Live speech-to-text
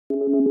Good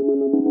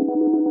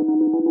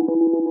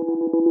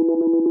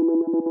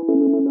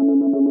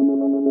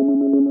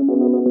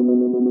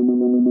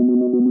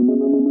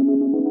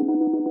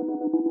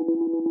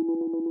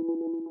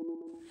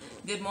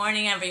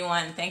morning,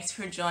 everyone. Thanks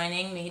for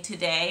joining me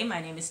today.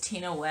 My name is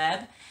Tina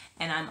Webb,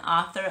 and I'm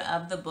author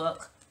of the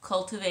book,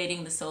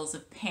 Cultivating the Souls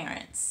of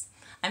Parents.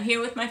 I'm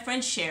here with my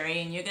friend Sherri,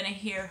 and you're going to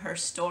hear her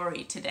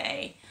story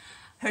today.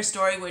 Her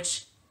story,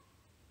 which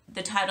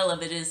the title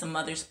of it is A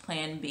Mother's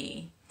Plan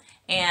B.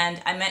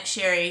 And I met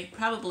Sherri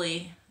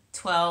probably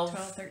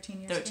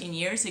 13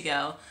 years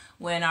ago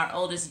when our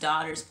oldest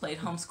daughters played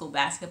homeschool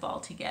basketball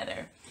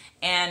together.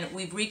 And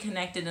we've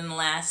reconnected in the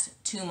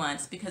last 2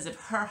 months because of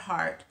her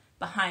heart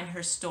behind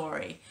her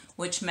story,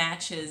 which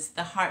matches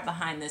the heart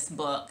behind this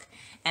book.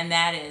 And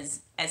that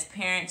is, as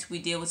parents, we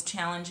deal with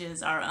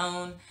challenges, our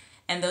own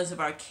and those of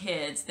our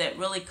kids, that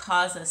really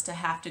cause us to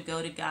have to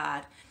go to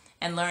God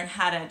and learn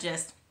how to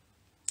just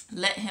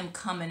let Him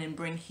come in and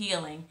bring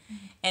healing,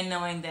 and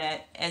knowing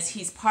that as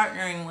He's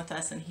partnering with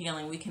us in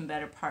healing, we can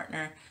better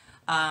partner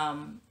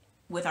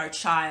with our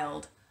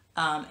child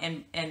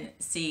and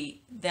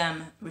see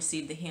them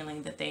receive the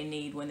healing that they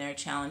need when there are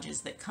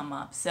challenges that come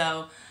up.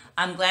 So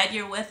I'm glad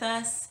you're with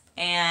us,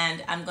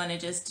 and I'm going to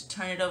just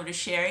turn it over to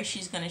Sherri.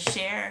 She's going to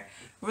share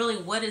really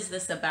what is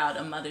this about,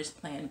 A Mother's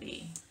Plan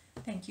B.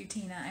 Thank you,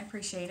 Tina. I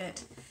appreciate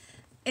it.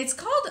 It's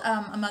called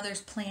A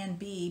Mother's Plan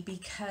B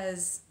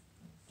because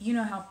you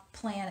know how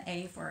Plan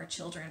A for our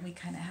children, we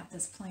kind of have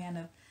this plan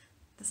of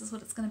this is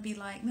what it's going to be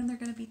like, and then they're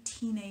going to be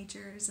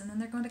teenagers, and then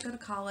they're going to go to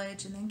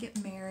college, and then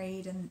get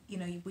married, and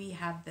we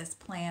have this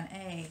Plan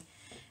A,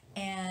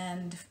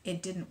 and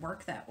it didn't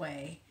work that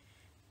way.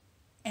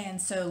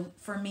 And so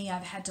for me,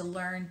 I've had to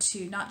learn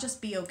to not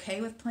just be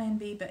okay with Plan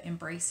B, but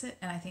embrace it.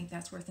 And I think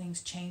that's where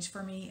things change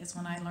for me, is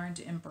when I learned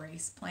to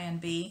embrace Plan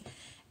B.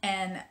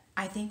 And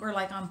I think we're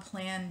like on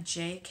Plan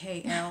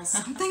JKL,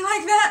 something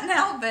like that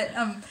now. But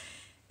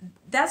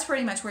that's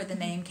pretty much where the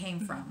name came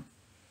from.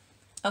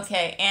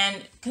 Okay,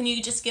 and can you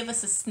just give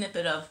us a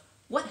snippet of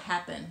what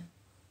happened?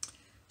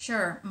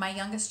 Sure. My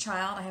youngest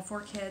child, I have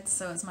 4 kids,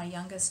 so it's my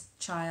youngest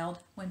child,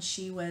 when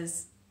she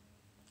was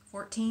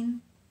 14,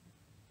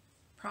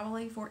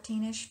 probably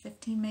 14-ish,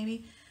 15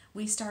 maybe,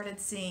 we started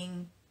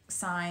seeing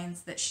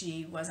signs that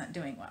she wasn't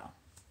doing well.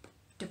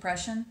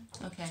 Depression.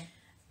 Okay.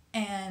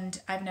 And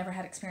I've never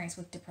had experience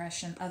with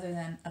depression other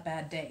than a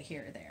bad day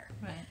here or there.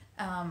 Right.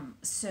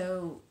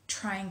 So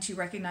trying to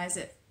recognize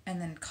it and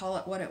then call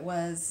it what it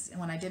was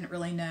when I didn't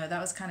really know,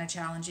 that was kind of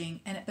challenging.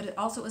 But it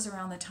also was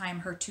around the time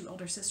her 2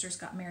 older sisters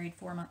got married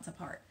 4 months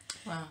apart.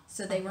 Wow.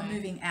 So they were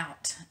moving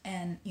out,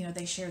 and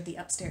they shared the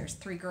upstairs.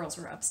 3 girls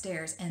were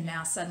upstairs, and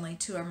now suddenly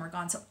 2 of them are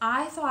gone. So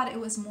I thought it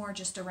was more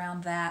just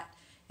around that,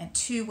 and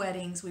 2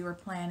 weddings we were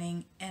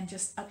planning, and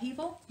just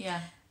upheaval. Yeah.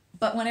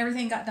 But when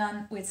everything got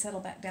done, we'd settle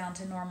back down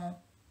to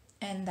normal,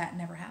 and that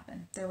never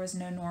happened. There was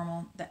no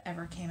normal that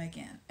ever came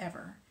again,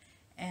 ever.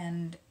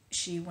 And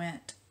she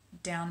went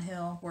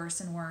downhill worse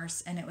and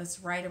worse, and it was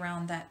right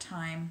around that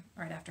time,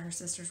 right after her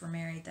sisters were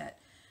married, that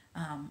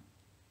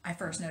I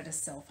first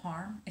noticed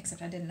self-harm,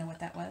 except I didn't know what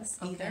that was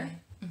either.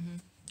 Mm-hmm.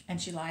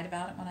 And she lied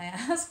about it when I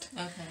asked.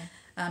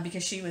 Okay.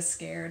 Because she was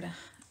scared.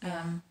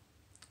 Yeah.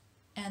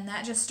 And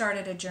that just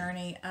started a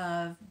journey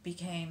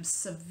became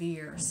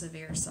severe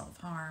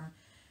self-harm,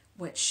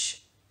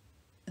 which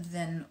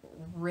then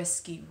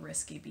risky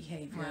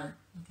behavior. Wow.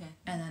 Okay.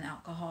 And then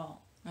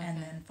alcohol. Okay.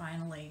 And then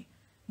finally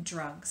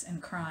drugs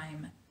and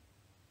crime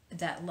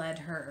that led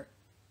her,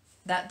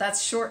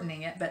 that's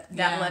shortening it, but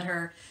that led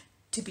her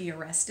to be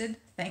arrested,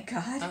 thank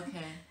God.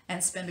 Okay.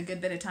 And spend a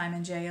good bit of time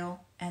in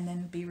jail, and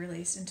then be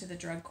released into the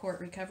drug court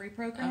recovery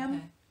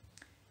program.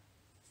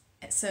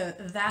 Okay. So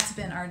that's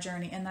been our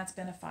journey, and that's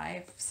been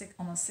a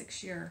almost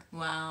 6 year.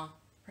 Wow.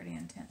 Pretty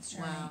intense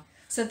journey. Wow.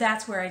 So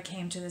that's where I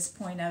came to this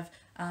point of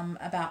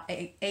about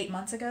 8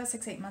 months ago,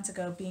 6-8 months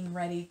ago, being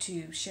ready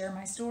to share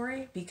my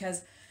story,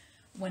 because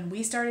when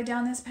we started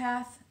down this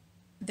path,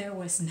 there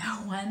was no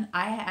one.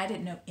 I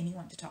didn't know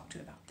anyone to talk to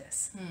about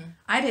this.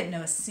 I didn't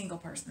know a single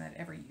person that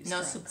ever used drugs.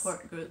 No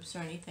support groups or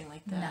anything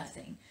like that.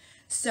 Nothing.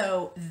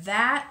 So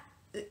that,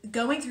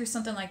 going through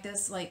something like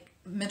this, like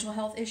mental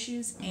health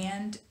issues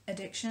and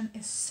addiction,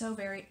 is so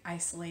very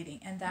isolating.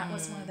 And that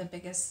was one of the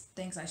biggest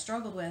things I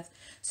struggled with.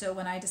 So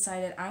when I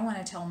decided I want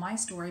to tell my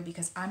story,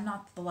 because I'm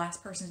not the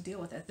last person to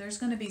deal with it. There's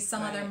going to be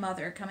some other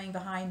mother coming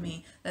behind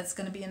me that's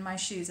going to be in my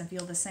shoes and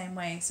feel the same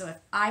way. So if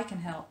I can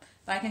help,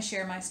 if I can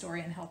share my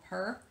story and help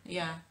her,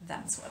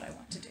 that's what I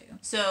want to do.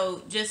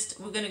 So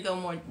we're going to go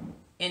more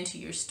into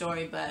your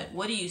story, but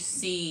what do you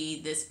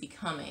see this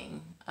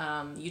becoming?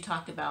 You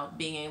talked about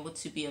being able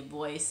to be a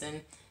voice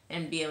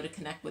and be able to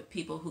connect with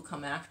people who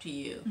come after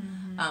you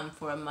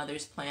for a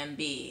mother's plan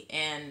B.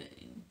 And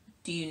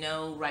do you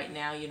know right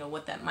now,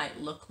 what that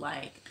might look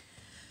like?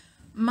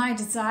 My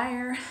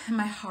desire,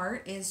 my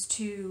heart is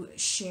to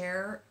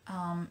share,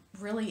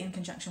 really in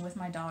conjunction with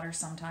my daughter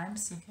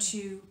sometimes,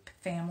 to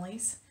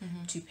families,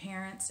 to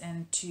parents,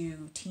 and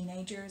to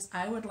teenagers.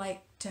 I would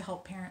like to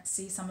help parents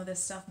see some of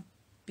this stuff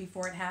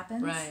before it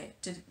happens, right?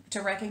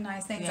 To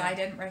recognize things I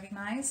didn't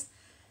recognize,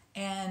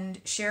 and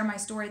share my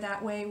story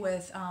that way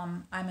with,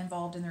 I'm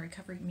involved in the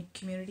recovery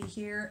community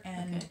here,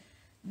 and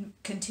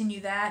continue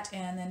that,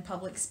 and then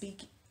public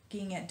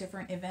speaking at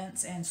different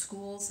events and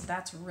schools.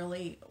 That's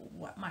really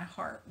what my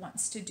heart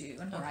wants to do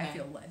and where I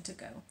feel led to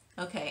go.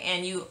 Okay,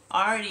 and you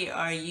already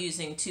are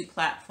using 2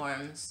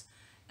 platforms.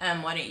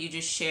 Why don't you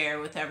just share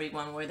with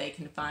everyone where they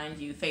can find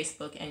you,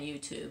 Facebook and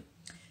YouTube?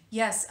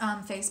 Yes,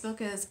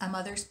 Facebook is A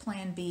Mother's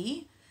Plan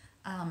B.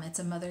 It's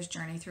a mother's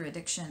journey through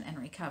addiction and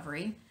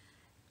recovery.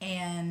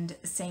 And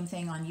same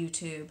thing on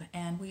YouTube.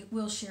 And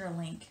we'll share a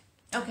link.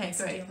 Okay,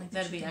 great.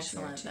 That'd be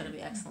excellent. That'd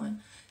be excellent.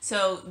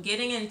 So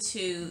getting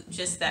into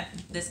just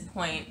this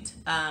point,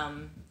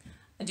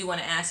 I do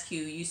want to ask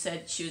you, you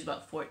said she was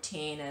about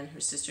 14 and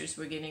her sisters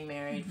were getting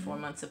married 4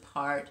 months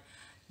apart.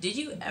 Did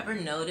you ever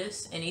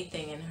notice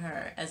anything in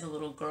her as a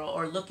little girl,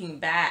 or looking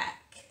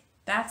back?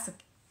 That's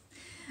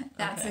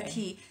the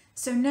key.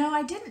 So no,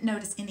 I didn't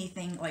notice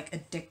anything like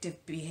addictive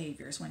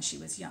behaviors when she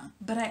was young,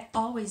 but I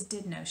always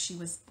did know she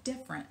was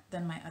different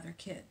than my other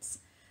kids.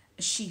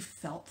 She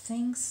felt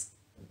things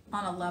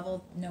on a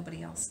level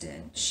nobody else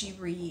did. She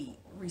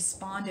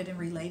responded and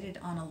related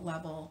on a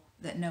level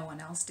that no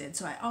one else did.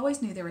 So I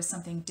always knew there was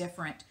something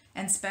different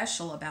and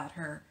special about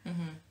her,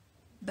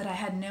 but I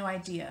had no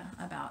idea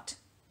about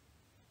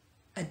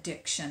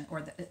addiction,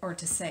 or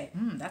to say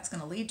that's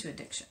going to lead to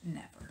addiction.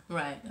 Never.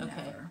 Right.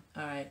 Okay. Never.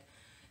 All right.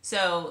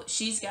 So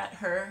she's got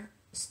her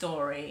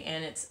story,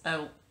 and it's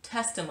a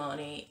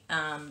testimony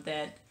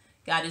that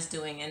God is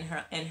doing in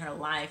her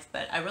life.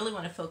 But I really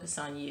want to focus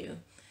on you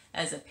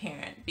as a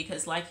parent,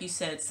 because like you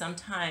said,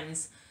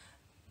 sometimes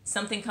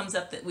something comes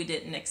up that we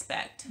didn't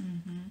expect.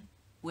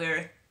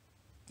 We're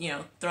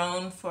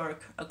thrown for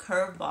a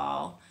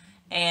curveball,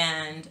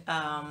 and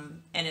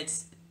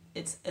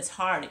it's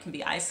hard. It can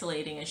be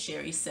isolating, as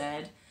Sherri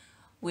said.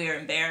 We're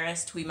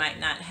embarrassed. We might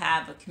not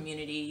have a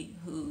community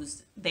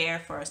who's there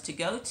for us to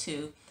go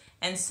to.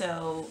 And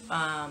so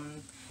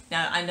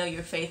now I know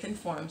your faith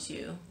informs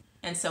you.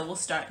 And so we'll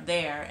start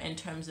there in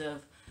terms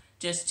of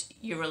just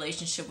your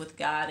relationship with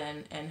God,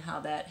 and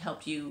how that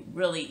helped you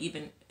really,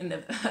 even in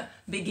the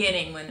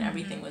beginning when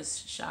everything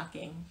was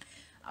shocking.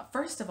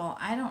 First of all,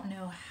 I don't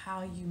know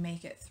how you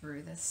make it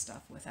through this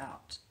stuff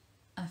without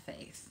a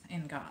faith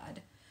in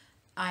God.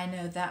 I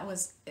know that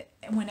was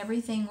when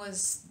everything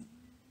was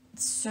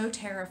so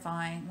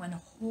terrifying, when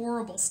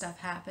horrible stuff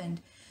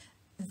happened.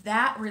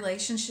 That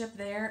relationship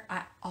there,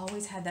 I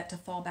always had that to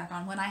fall back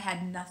on. When I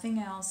had nothing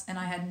else and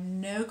I had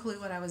no clue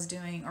what I was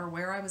doing or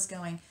where I was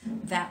going,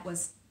 that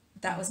was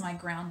my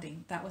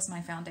grounding. That was my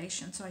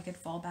foundation, so I could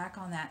fall back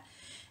on that.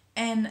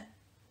 And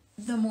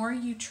the more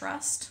you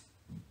trust,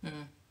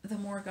 the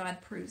more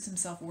God proves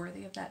himself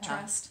worthy of that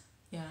trust.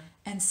 Yeah.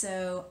 And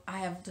so I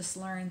have just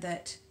learned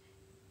that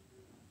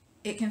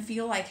it can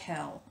feel like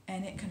hell,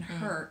 and it can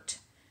hurt,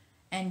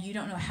 and you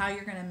don't know how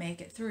you're going to make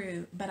it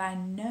through, but I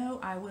know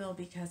I will,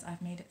 because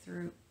I've made it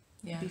through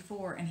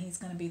before, and he's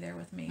going to be there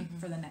with me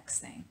for the next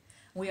thing.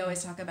 We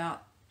always talk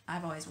about,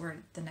 I've always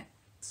worried the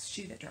next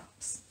shoe that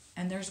drops,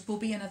 and will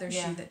be another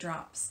shoe that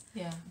drops.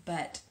 Yeah.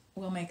 But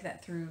we'll make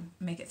it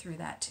through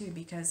that too,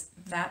 because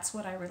that's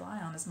what I rely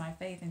on, is my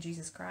faith in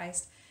Jesus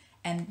Christ.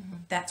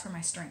 And that's where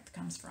my strength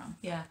comes from.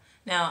 Yeah.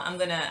 Now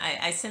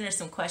I sent her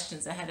some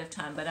questions ahead of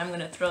time, but I'm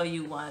going to throw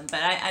you one, but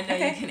I know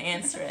you can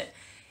answer it.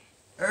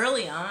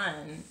 Early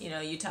on,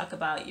 you talk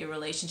about your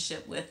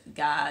relationship with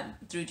God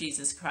through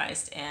Jesus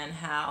Christ, and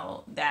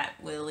how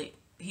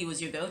he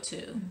was your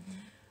go-to.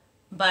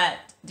 But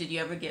did you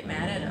ever get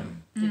mad at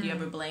him? Did you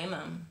ever blame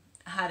him?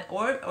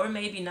 Or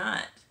maybe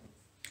not?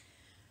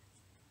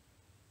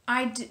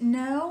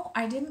 No,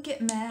 I didn't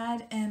get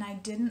mad, and I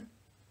didn't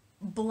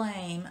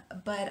blame,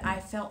 but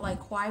I felt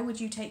like, why would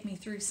you take me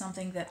through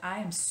something that I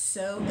am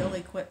so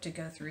ill-equipped to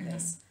go through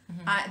this?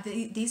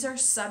 These are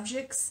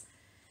subjects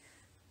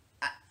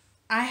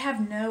I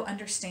have no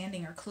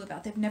understanding or clue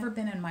about. They've never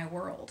been in my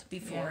world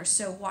before.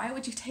 So why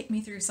would you take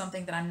me through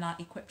something that I'm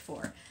not equipped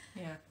for?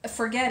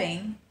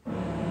 Forgetting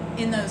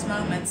in those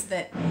moments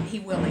that he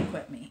will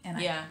equip me, and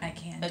I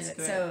can do it.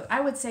 Great. So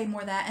I would say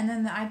more that, and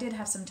then I did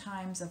have some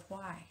times of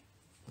why.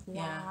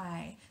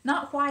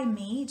 Not why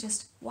me,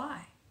 just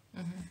why.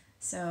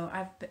 So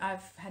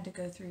I've had to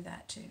go through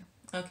that too.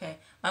 Okay,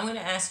 I'm going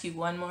to ask you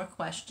one more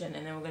question,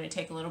 and then we're going to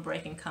take a little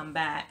break and come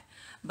back.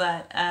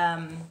 But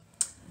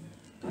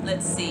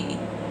let's see.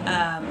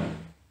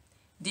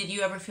 Did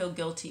you ever feel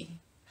guilty?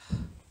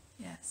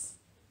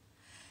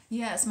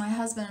 Yes, my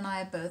husband and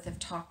I both have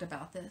talked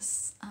about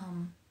this.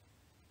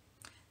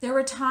 There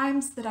were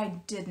times that I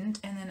didn't,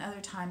 and then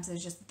other times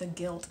there's just the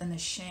guilt and the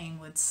shame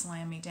would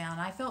slam me down.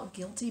 I felt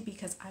guilty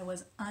because I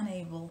was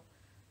unable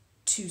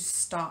to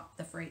stop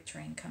the freight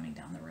train coming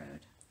down the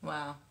road.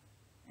 Wow.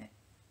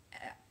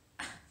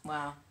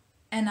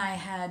 And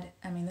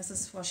this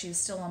is while she was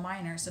still a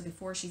minor, so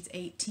before she's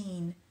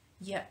 18,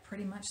 yet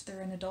pretty much they're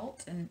an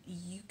adult, and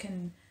you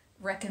can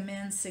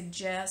recommend,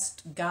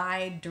 suggest,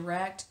 guide,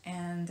 direct,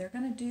 and they're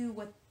going to do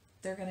what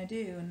they're going to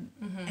do.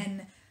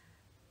 And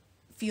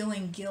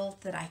feeling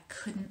guilt that I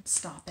couldn't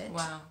stop it.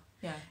 Wow.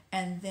 Yeah.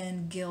 And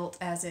then guilt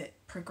as it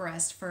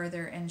progressed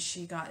further and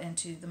she got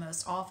into the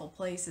most awful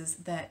places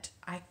that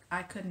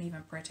I couldn't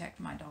even protect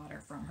my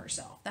daughter from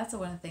herself. That's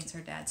one of the things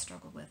her dad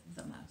struggled with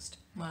the most.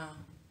 Wow.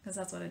 Because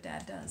that's what a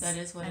dad does. That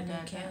is what a dad does.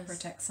 And you can't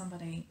protect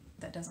somebody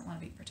that doesn't want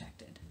to be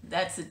protected.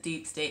 That's a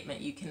deep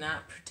statement. You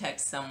cannot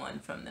protect someone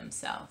from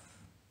themselves,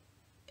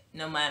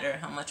 no matter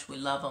how much we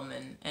love them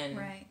and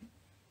right.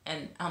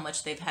 and how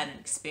much they've had an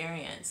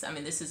experience. I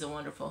mean, this is a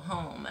wonderful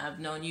home. I've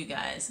known you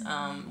guys,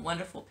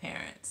 wonderful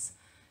parents,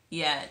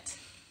 yet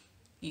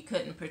you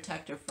couldn't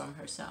protect her from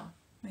herself.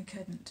 I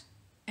couldn't.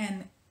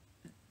 And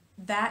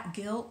that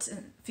guilt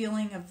and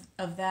feeling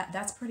of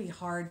that's pretty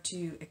hard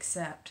to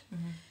accept.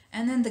 Mm-hmm.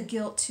 And then the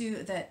guilt,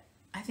 too, that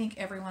I think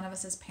every one of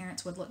us as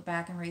parents would look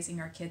back in raising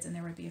our kids and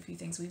there would be a few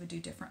things we would do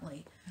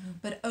differently. Mm-hmm.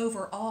 But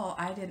overall,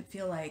 I didn't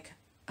feel like,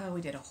 oh,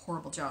 we did a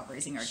horrible job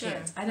raising our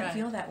kids. I didn't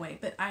feel that way.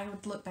 But I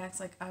would look back, it's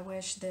like, I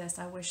wish this,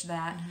 I wish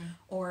that. Mm-hmm.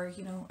 Or,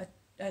 you know,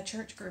 a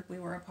church group we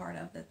were a part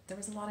of, that there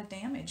was a lot of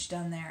damage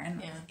done there.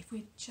 And if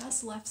we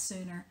just left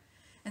sooner.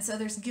 And so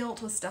there's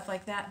guilt with stuff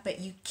like that,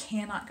 but you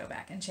cannot go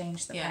back and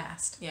change the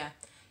past.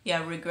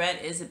 Yeah,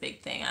 regret is a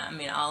big thing. I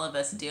mean, all of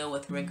us deal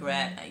with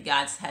regret. Mm-hmm.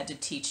 God's had to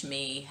teach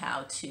me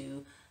how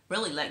to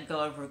really let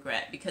go of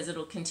regret because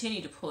it'll continue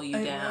to pull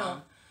you down.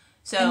 Will.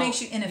 So it makes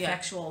you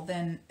ineffectual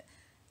then.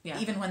 Yeah.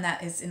 Even when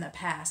that is in the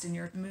past and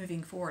you're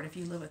moving forward, if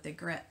you live with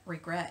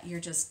regret, you're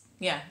just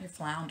you're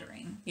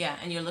floundering. Yeah,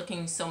 and you're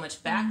looking so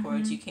much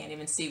backwards, you can't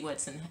even see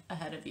what's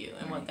ahead of you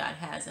and what God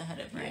has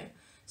ahead of you.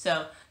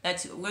 So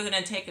we're going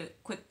to take a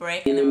quick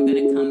break and then we're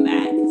going to come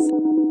back.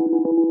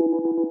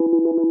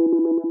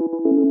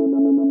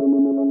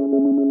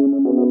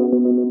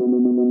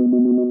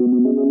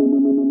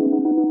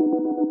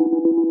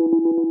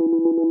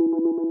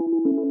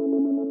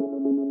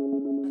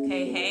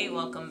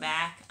 Welcome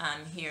back.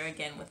 I'm here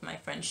again with my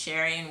friend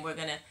Sherri, and we're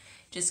going to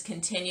just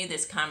continue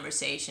this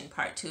conversation,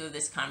 part 2 of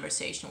this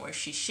conversation, where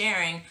she's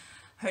sharing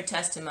her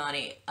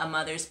testimony, A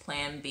Mother's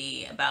Plan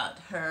B, about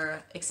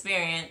her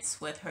experience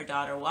with her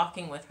daughter,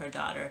 walking with her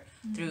daughter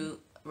through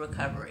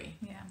recovery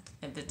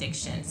and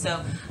addiction.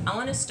 So I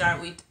want to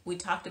start, we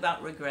talked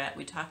about regret,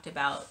 we talked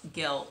about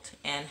guilt,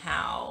 and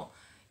how,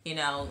 you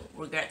know,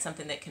 regret's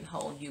something that can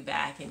hold you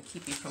back and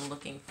keep you from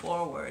looking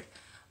forward.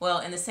 Well,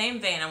 in the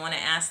same vein, I want to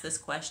ask this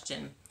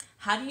question.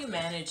 How do you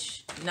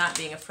manage not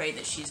being afraid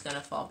that she's going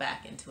to fall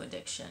back into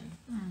addiction?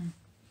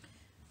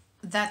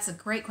 That's a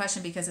great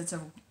question because it's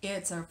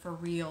a for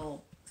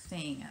real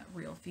thing, a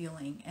real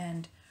feeling.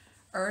 And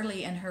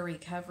early in her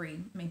recovery,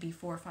 maybe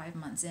 4 or 5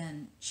 months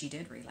in, she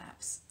did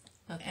relapse.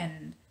 Okay.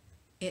 And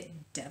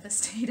it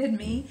devastated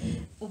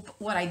me.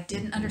 What I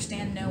didn't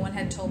understand, no one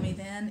had told me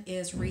then,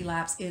 is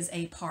relapse is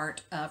a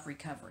part of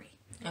recovery.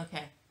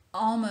 Okay.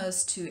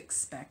 Almost to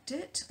expect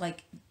it,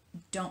 like,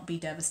 don't be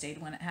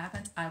devastated when it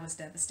happens. I was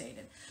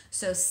devastated.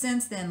 So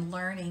since then,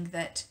 learning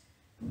that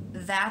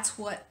that's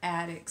what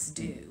addicts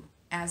do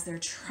as they're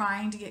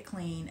trying to get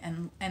clean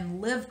and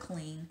live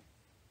clean,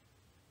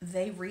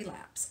 they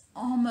relapse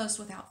almost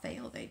without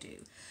fail. They do.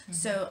 Mm-hmm.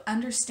 So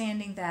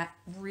understanding that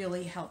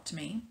really helped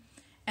me.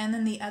 And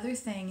then the other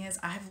thing is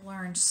I've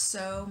learned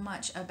so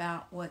much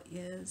about what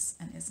is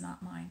and is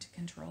not mine to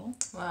control.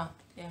 Wow.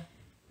 Yeah.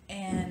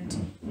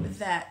 And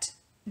that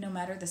no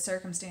matter the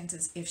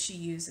circumstances, if she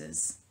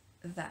uses,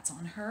 that's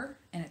on her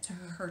and it's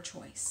her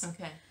choice.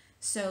 Okay.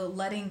 So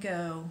letting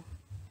go,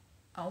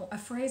 a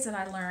phrase that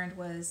I learned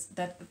was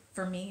that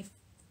for me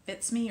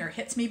fits me or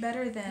hits me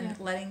better than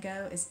letting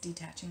go is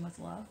detaching with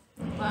love.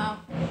 Wow.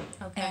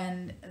 Okay.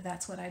 And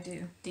that's what I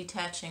do.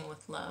 Detaching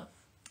with love.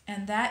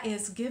 And that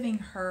is giving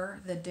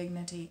her the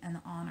dignity and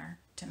the honor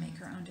to make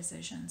her own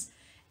decisions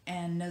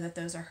and know that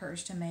those are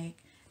hers to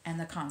make and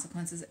the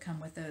consequences that come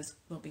with those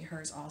will be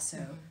hers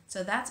also.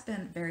 So that's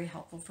been very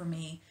helpful for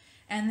me.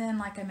 And then,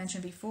 like I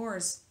mentioned before,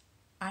 is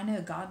I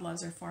know God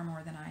loves her far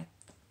more than I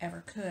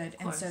ever could,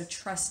 and so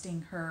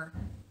trusting her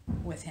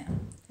with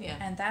Him. Yeah.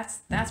 And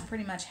that's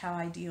pretty much how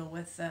I deal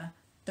with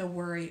the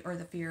worry or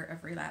the fear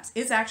of relapse.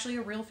 It's actually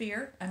a real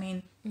fear. I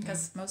mean,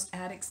 because most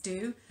addicts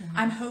do.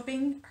 I'm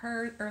hoping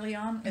her early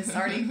on is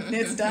already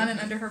it's done and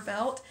under her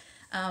belt,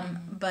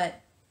 but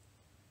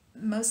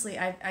mostly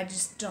I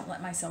just don't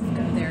let myself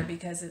go there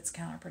because it's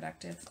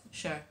counterproductive.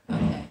 Sure.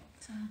 Okay.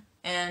 So.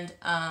 And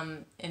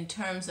in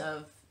terms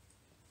of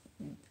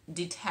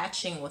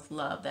detaching with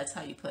love, that's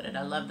how you put it.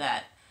 I love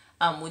that.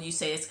 Would you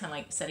say it's kind of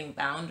like setting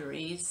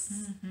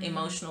boundaries,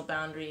 emotional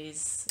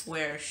boundaries,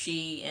 where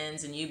she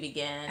ends and you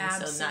begin,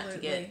 so not to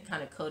get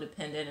kind of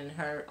codependent and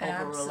her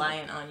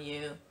over-reliant on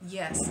you?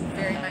 Yes,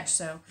 very much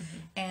so.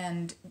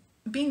 And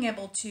being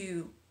able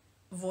to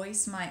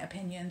voice my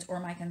opinions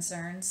or my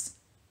concerns,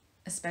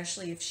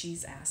 especially if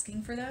she's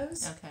asking for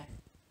those. Okay.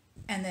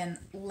 And then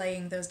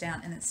laying those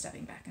down and then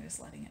stepping back and just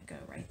letting it go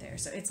right there.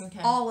 So it's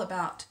all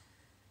about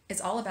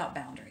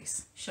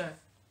boundaries. Sure.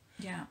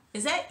 Yeah.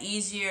 Is that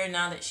easier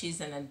now that she's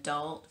an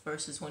adult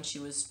versus when she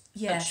was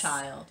a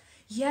child?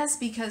 Yes,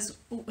 because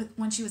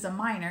when she was a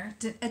minor,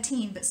 a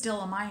teen, but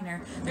still a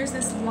minor, there's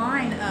this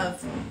line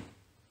of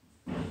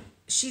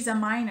she's a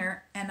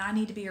minor and I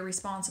need to be a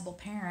responsible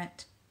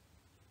parent.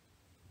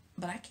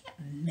 but I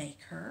can't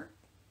make her.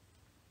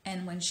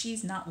 And when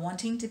she's not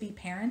wanting to be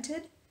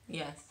parented,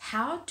 yes,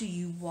 how do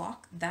you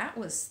walk?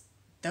 Those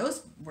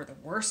were the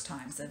worst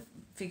times of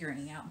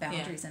figuring out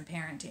boundaries in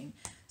parenting.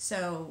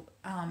 So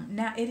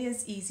now it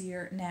is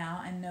easier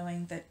now, and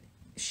knowing that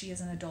she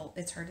is an adult,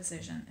 it's her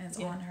decision and it's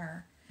on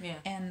her. Yeah.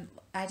 And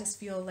I just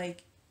feel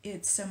like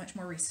it's so much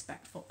more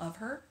respectful of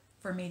her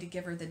for me to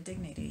give her the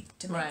dignity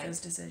to make those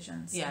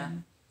decisions. Yeah.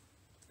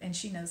 And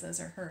she knows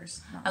those are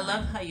hers. I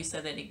love how you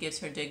said that it gives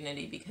her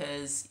dignity,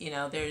 because, you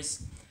know,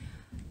 there's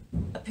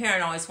a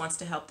parent always wants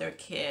to help their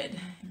kid,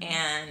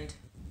 and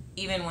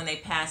even when they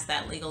pass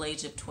that legal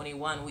age of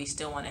 21, we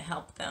still want to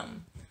help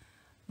them.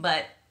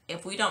 But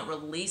if we don't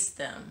release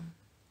them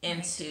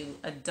into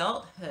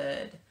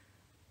adulthood,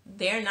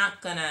 they're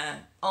not going to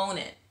own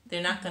it.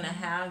 They're not going to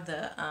have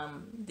the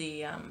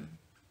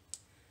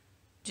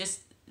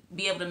just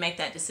be able to make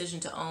that decision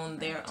to own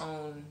their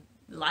own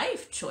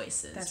life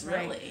choices. That's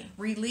really. Right.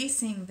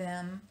 Releasing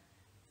them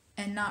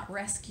and not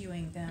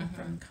rescuing them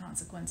from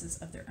consequences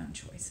of their own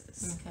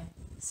choices. Okay.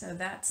 So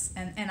that's,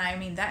 and I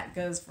mean, that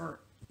goes for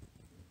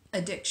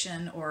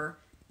addiction, or,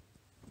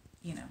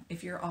 you know,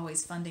 if you're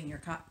always funding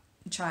your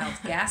child's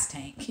gas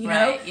tank, you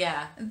know?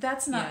 Yeah.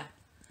 That's not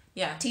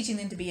Yeah. teaching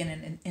them to be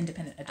an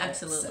independent adult.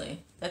 Absolutely. So.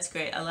 That's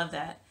great. I love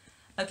that.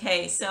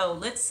 Okay, so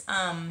let's,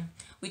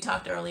 we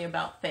talked earlier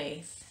about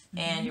faith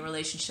and your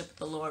relationship with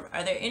the Lord.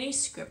 Are there any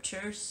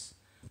scriptures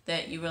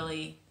that you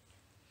really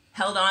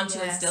held on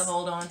to and still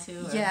hold on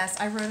to? Or? Yes,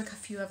 I wrote a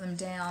few of them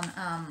down.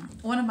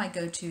 One of my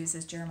go-tos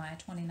is Jeremiah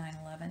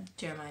 29:11.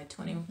 Jeremiah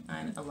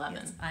 29:11.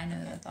 Yes, I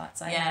know the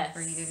thoughts I have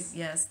for you.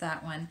 Yes,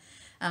 that one.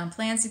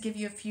 Plans to give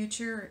you a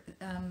future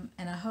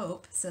and a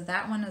hope. So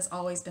that one has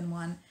always been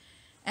one.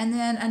 And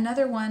then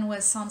another one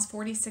was Psalms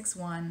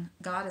 46:1.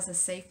 God is a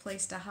safe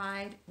place to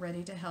hide,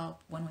 ready to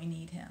help when we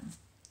need him.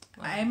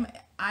 Wow.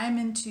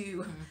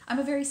 I'm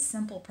a very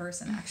simple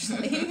person,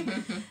 actually.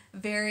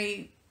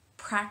 Very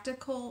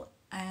practical,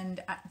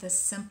 and the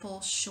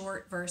simple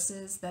short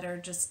verses that are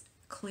just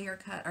clear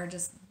cut are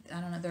just,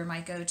 I don't know, they're my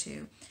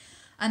go-to.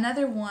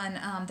 Another one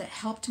that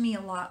helped me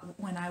a lot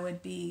when I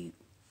would be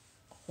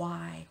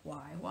why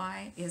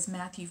is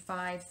Matthew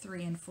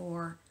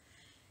 5:3-4.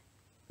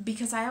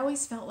 Because I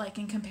always felt like,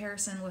 in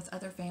comparison with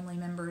other family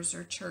members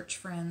or church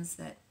friends,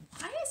 that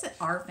why is it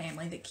our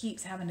family that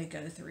keeps having to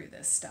go through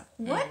this stuff?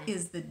 What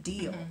is the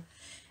deal?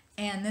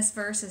 And this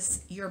verse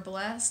is, you're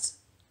blessed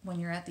when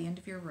you're at the end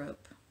of your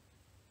rope.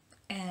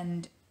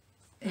 And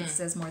it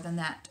says more than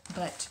that,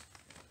 but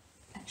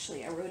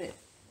actually I wrote it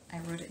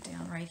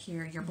down right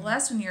here. You're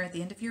blessed when you're at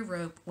the end of your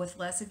rope. With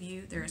less of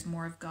you, there is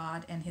more of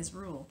God and his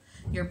rule.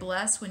 You're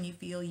blessed when you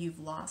feel you've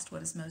lost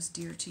what is most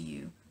dear to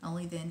you.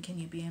 Only then can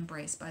you be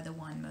embraced by the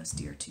one most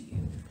dear to you.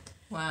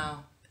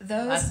 Wow.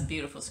 That's a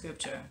beautiful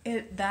scripture.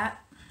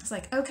 It's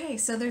like, okay,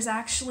 so there's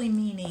actually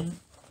meaning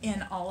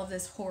in all of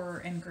this horror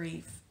and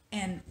grief.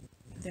 And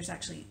there's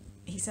actually,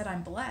 he said,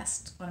 I'm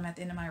blessed when I'm at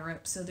the end of my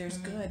rope. So there's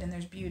good and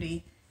there's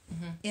beauty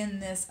in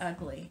this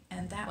ugly.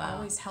 And that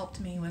always helped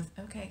me with,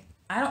 okay,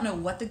 I don't know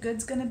what the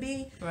good's going to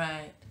be.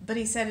 Right. But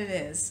he said it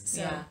is.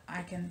 So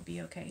I can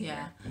be okay here.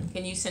 Yeah.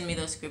 Can you send me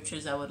those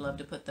scriptures? I would love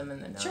to put them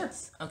in the notes. Sure.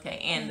 Okay.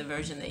 And the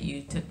version that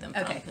you took them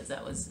from, because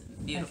that was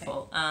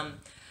beautiful. Okay.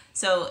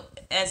 So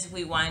as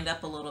we wind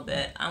up a little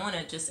bit, I want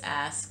to just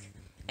ask,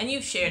 and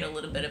you've shared a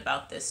little bit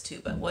about this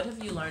too, but what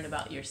have you learned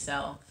about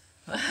yourself?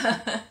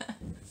 I've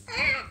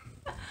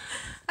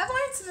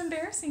learned some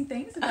embarrassing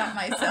things about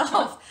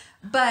myself,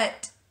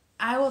 but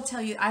I will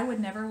tell you, I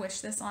would never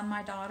wish this on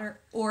my daughter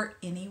or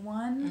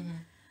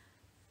anyone,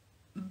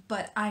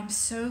 but I'm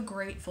so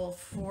grateful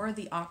for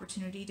the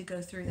opportunity to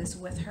go through this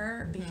with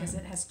her, because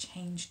it has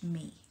changed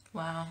me.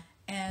 Wow.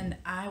 And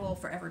I will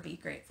forever be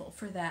grateful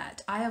for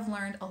that. I have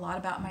learned a lot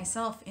about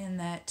myself in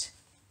that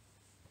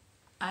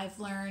I've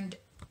learned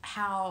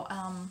how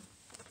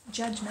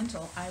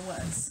judgmental I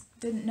was.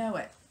 Didn't know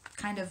it.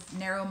 Kind of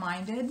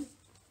narrow-minded.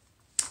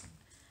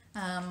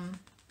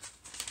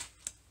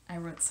 I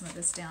wrote some of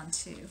this down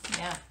too.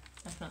 Yeah,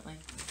 definitely.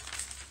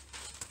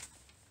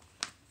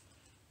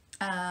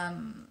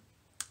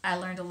 I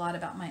learned a lot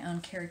about my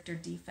own character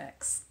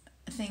defects.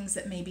 Things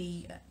that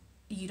maybe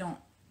you don't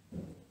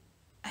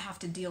have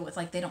to deal with,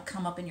 like they don't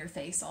come up in your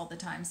face all the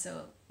time, so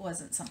it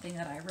wasn't something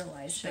that I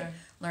realized. Sure.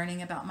 But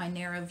learning about my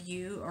narrow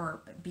view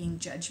or being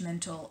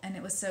judgmental, and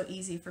it was so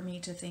easy for me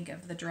to think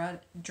of the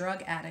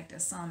drug addict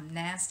as some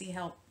nasty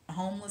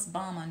homeless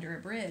bum under a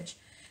bridge.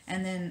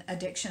 And then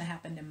addiction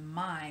happened in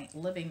my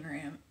living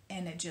room,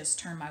 and it just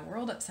turned my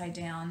world upside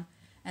down.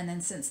 And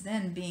then since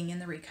then, being in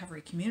the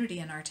recovery community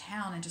in our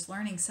town and just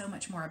learning so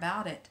much more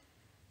about it,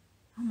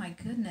 oh my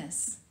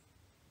goodness,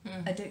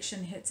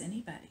 addiction hits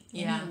anybody,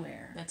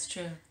 anywhere. That's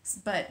true.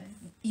 But,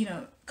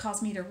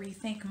 caused me to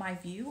rethink my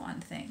view on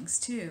things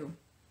too.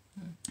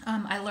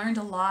 I learned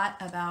a lot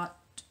about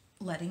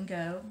letting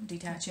go,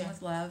 detaching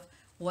with love,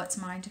 what's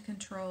mine to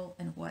control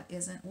and what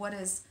isn't, what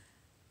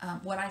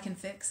I can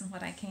fix and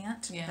what I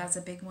can't. Yeah. That's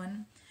a big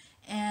one.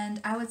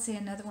 And I would say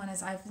another one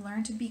is I've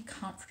learned to be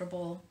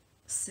comfortable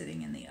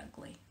sitting in the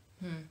ugly.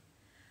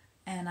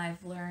 and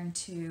I've learned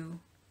to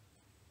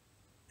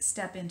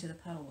step into the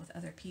puddle with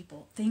other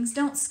people. Things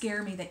don't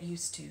scare me that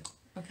used to.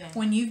 Okay.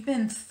 When you've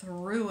been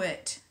through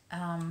it,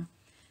 and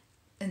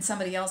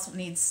somebody else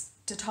needs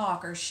to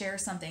talk or share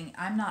something,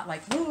 I'm not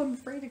like, oh, I'm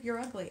afraid of your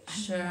ugly.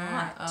 I'm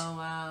not. Oh,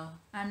 wow.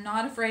 I'm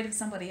not afraid of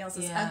somebody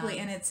else's Yeah. ugly,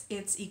 and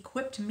it's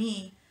equipped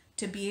me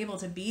to be able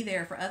to be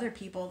there for other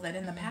people that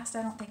in the past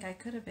I don't think I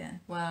could have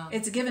been. Wow.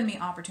 It's given me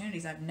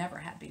opportunities I've never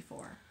had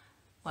before.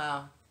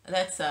 Wow.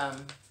 That's,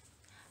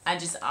 I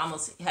just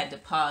almost had to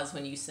pause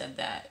when you said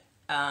that.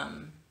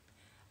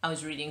 I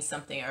was reading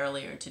something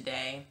earlier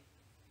today.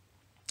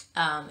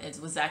 It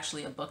was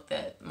actually a book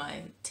that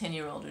my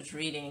 10-year-old was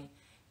reading,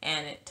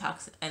 and it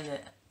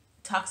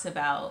talks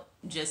about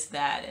just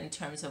that in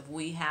terms of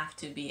we have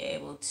to be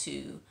able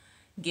to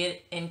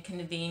get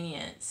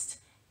inconvenienced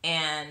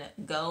and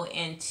go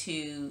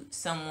into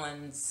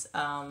someone's,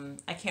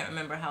 I can't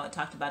remember how it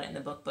talked about it in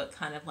the book, but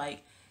kind of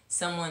like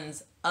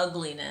someone's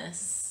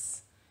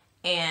ugliness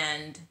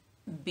and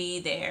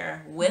be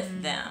there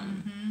with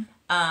them.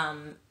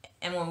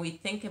 And when we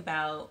think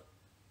about,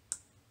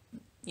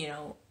 you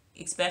know,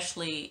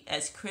 especially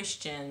as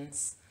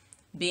Christians,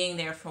 being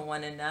there for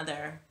one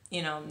another,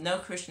 you know, no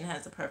Christian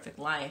has a perfect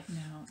life.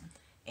 No.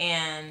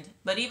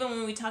 But even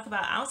when we talk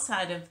about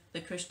outside of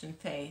the Christian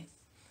faith,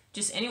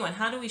 just anyone,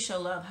 how do we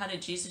show love? How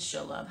did Jesus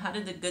show love? How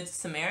did the Good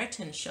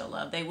Samaritans show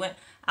love? They went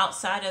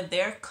outside of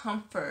their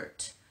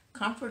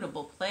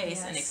comfortable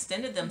place and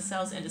extended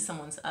themselves into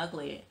someone's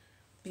ugly.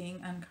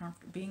 Being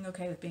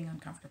okay with being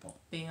uncomfortable.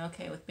 Being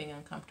okay with being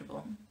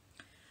uncomfortable.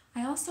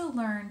 I also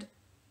learned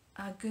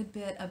a good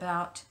bit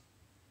about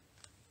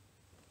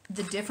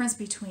the difference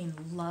between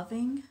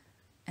loving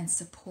and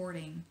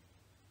supporting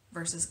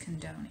versus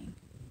condoning.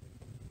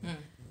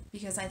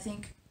 Because I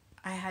think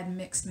I had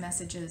mixed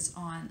messages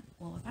on,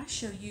 well, if I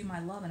show you my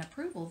love and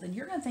approval, then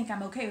you're going to think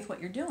I'm okay with what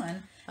you're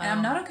doing. And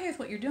I'm not okay with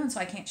what you're doing, so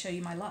I can't show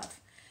you my love.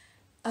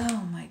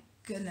 Oh my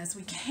goodness,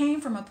 we came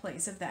from a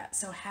place of that.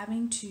 So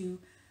having to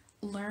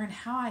learn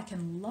how I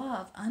can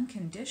love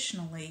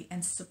unconditionally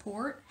and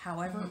support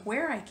however,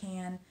 where I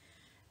can,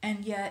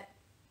 and yet,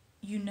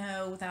 you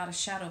know, without a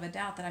shadow of a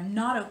doubt that I'm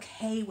not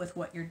okay with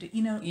what you're doing.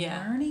 You know,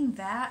 learning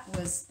that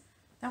was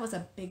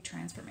a big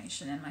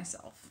transformation in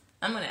myself.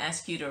 I'm going to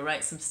ask you to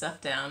write some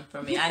stuff down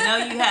for me. I know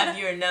you have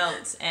your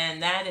notes,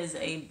 and that is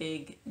a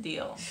big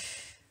deal.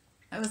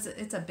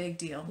 It's a big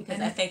deal. Because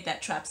I think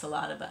that traps a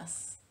lot of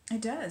us.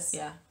 It does.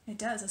 Yeah. It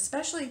does,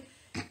 especially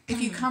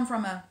if you come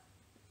from a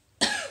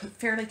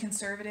fairly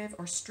conservative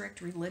or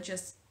strict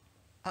religious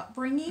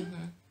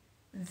upbringing.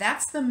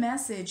 That's the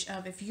message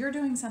of, if you're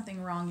doing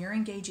something wrong, you're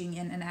engaging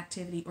in an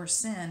activity or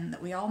sin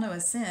that we all know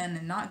is sin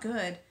and not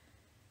good,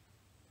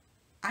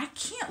 I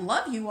can't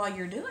love you while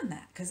you're doing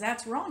that, because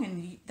that's wrong,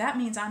 and that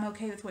means I'm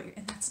okay with what you're...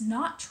 And that's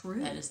not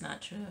true. That is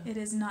not true. It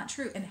is not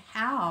true. And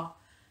how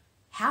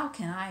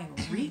can I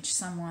reach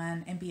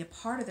someone and be a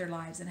part of their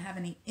lives and have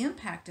any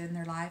impact in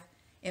their life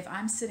if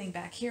I'm sitting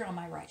back here on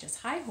my righteous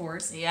high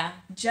horse,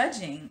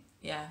 judging,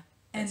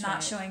 and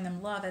not showing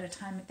them love at a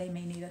time that they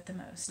may need it the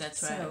most?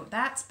 That's right. So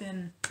that's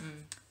been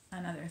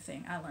another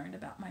thing I learned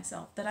about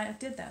myself, that I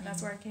did that.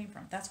 That's where I came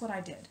from. That's what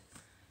I did.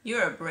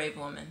 You're a brave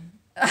woman.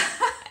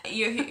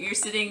 You're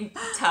sitting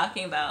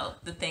talking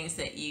about the things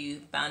that you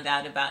found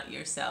out about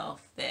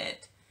yourself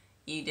that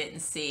you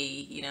didn't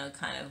see, you know,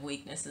 kind of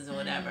weaknesses or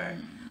whatever.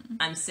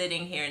 I'm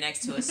sitting here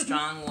next to a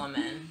strong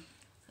woman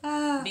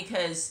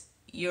because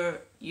you're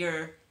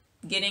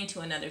getting to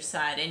another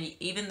side, and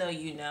even though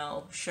you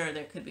know, sure,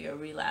 there could be a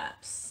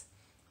relapse,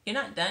 you're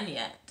not done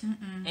yet.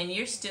 And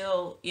you're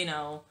still, you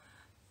know,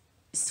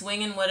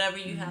 swinging whatever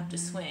you have to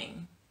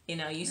swing. You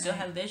know, you still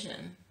have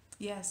vision.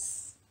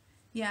 Yes.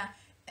 Yeah.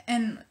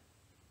 And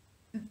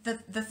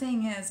the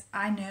thing is,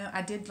 I know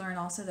I did learn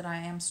also that I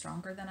am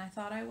stronger than I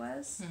thought I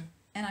was,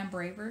 and I'm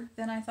braver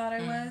than I thought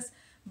I was.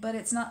 But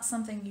it's not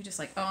something you just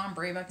like, oh, I'm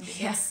brave, I can do.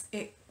 Yes,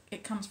 it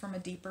comes from a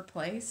deeper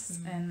place,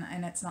 and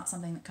it's not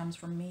something that comes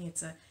from me.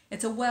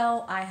 It's a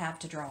well I have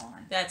to draw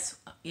on. That's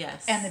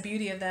yes. And the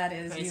beauty of that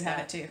is you have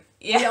it too.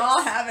 Yes. We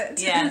all have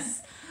it.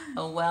 Yes,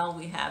 a well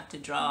we have to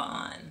draw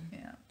on.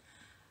 Yeah.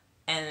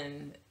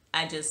 And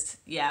I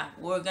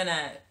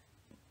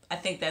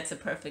think that's a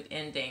perfect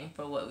ending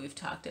for what we've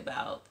talked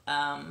about.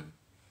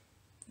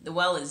 The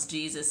well is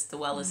Jesus, the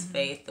well is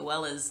faith, the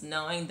well is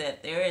knowing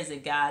that there is a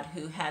God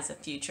who has a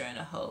future and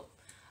a hope,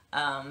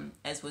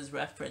 as was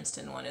referenced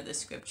in one of the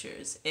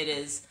scriptures. It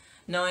is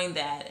knowing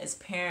that as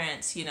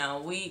parents, you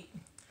know,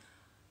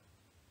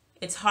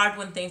 it's hard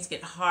when things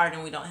get hard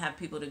and we don't have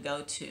people to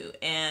go to.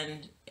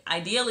 And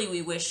ideally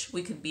we wish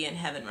we could be in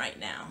heaven right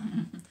now.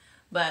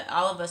 But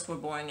all of us were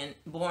born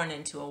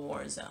into a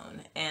war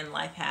zone, and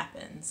life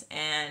happens,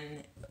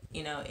 and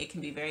you know, it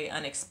can be very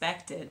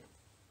unexpected.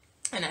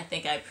 And I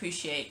think I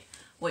appreciate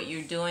what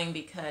you're doing,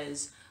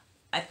 because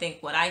I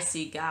think what I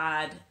see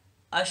God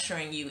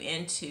ushering you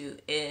into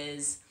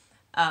is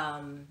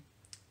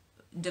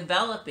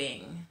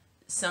developing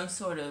some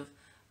sort of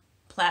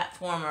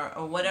platform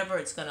or whatever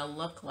it's going to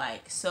look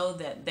like, so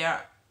that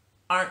there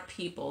aren't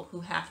people who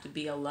have to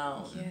be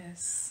alone.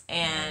 Yes.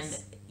 And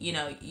Yes. you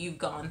know, you've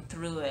gone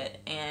through it,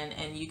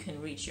 and you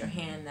can reach your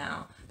hand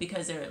now,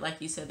 because there,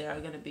 like you said, there are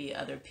going to be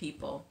other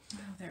people. Oh,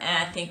 there And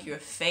I are. think your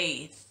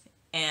faith,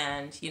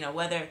 and you know,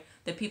 whether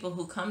the people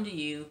who come to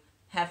you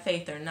have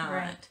faith or not,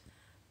 Right.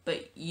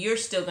 but you're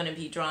still going to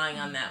be drawing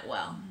on that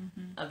well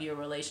of your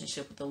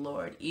relationship with the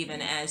Lord,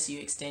 even as you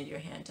extend your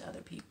hand to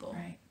other people.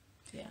 Right.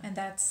 Yeah. And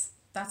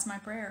that's my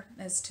prayer,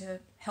 is to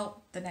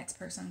help the next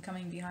person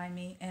coming behind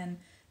me. And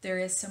there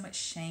is so much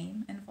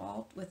shame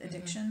involved with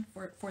addiction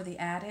for the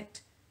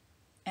addict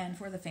and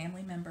for the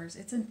family members.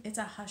 It's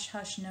a hush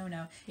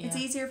no. It's Yeah.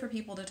 easier for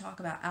people to talk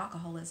about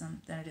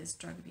alcoholism than it is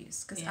drug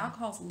abuse, because Yeah.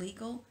 alcohol's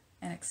legal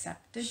and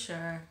accepted.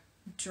 Sure.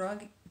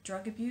 Drug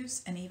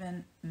abuse and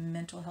even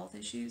mental health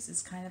issues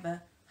is kind of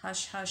a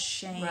hush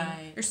shame.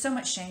 Right. There's so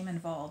much shame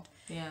involved.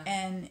 Yeah.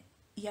 And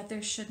yet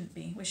there shouldn't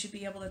be. We should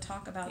be able to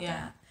talk about Yeah.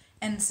 that.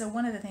 And so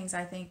one of the things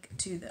I think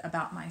too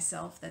about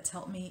myself that's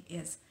helped me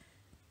is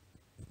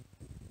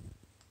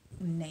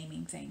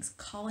naming things,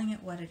 calling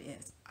it what it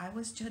is. I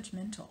was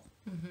judgmental.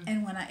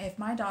 And if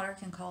my daughter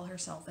can call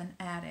herself an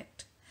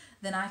addict,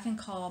 then I can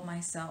call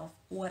myself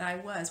what I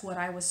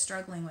was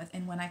struggling with.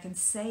 And when I can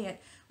say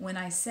it, when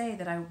I say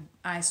that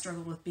I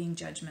struggled with being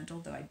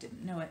judgmental, though I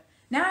didn't know it,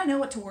 now I know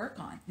what to work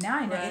on. Now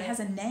I know Right. it has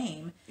a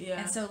name. Yeah.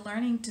 And so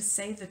learning to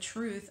say the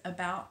truth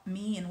about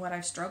me and what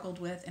I've struggled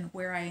with and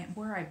where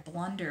I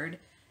blundered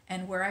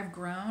and where I've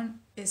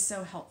grown is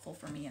so helpful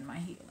for me in my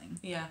healing.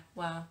 Yeah.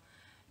 Wow.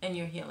 And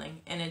you're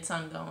healing, and it's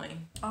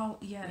ongoing. Oh,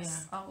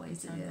 yes, Yeah, always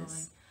it's it ongoing.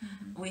 is.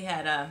 We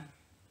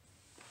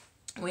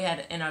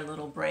had in our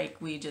little break,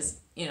 we just,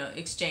 you know,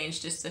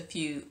 exchanged just a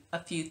few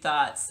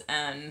thoughts,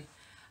 and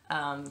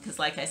because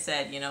like I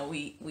said, you know,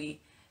 we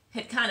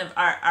had kind of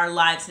our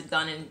lives had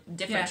gone in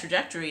different Yeah.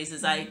 trajectories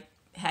as I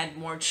had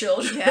more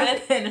children Yeah.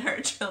 and her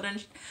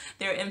children,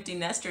 they're empty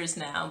nesters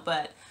now,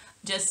 but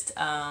just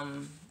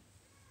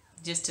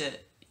to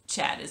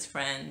chat as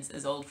friends,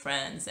 as old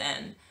friends,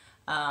 and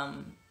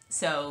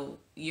so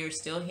you're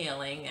still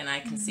healing, and I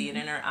can see it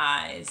in her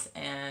eyes,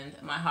 and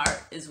my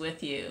heart is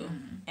with you.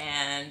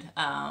 And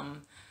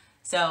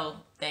so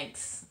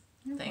thanks.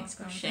 You're Thanks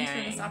for welcome. sharing.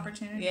 Thanks for this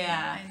opportunity.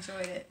 Yeah. I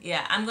enjoyed it.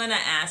 Yeah, I'm going to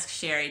ask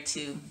Sherri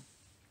to,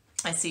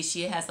 I see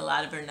she has a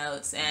lot of her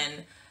notes,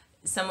 and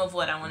some of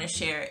what I want to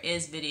share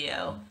is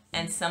video,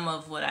 and some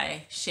of what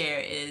I share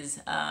is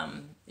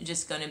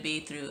just going to be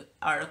through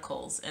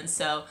articles. And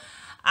so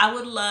I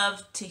would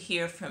love to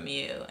hear from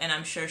you, and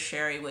I'm sure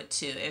Sherri would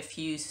too. If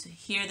you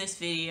hear this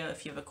video,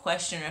 if you have a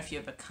question or if you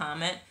have a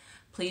comment,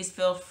 please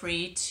feel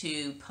free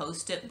to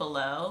post it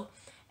below.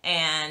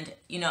 And,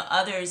 you know,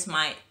 others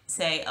might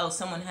say, oh,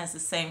 someone has the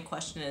same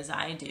question as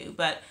I do.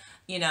 But,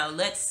 you know,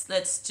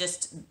 let's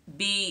just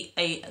be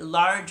a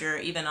larger,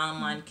 even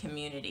online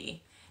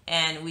community,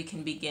 and we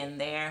can begin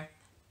there.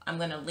 I'm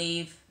going to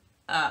leave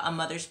a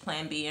Mother's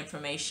Plan B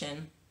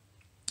information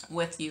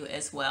with you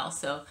as well.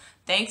 So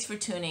thanks for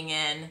tuning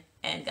in,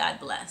 and God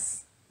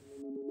bless.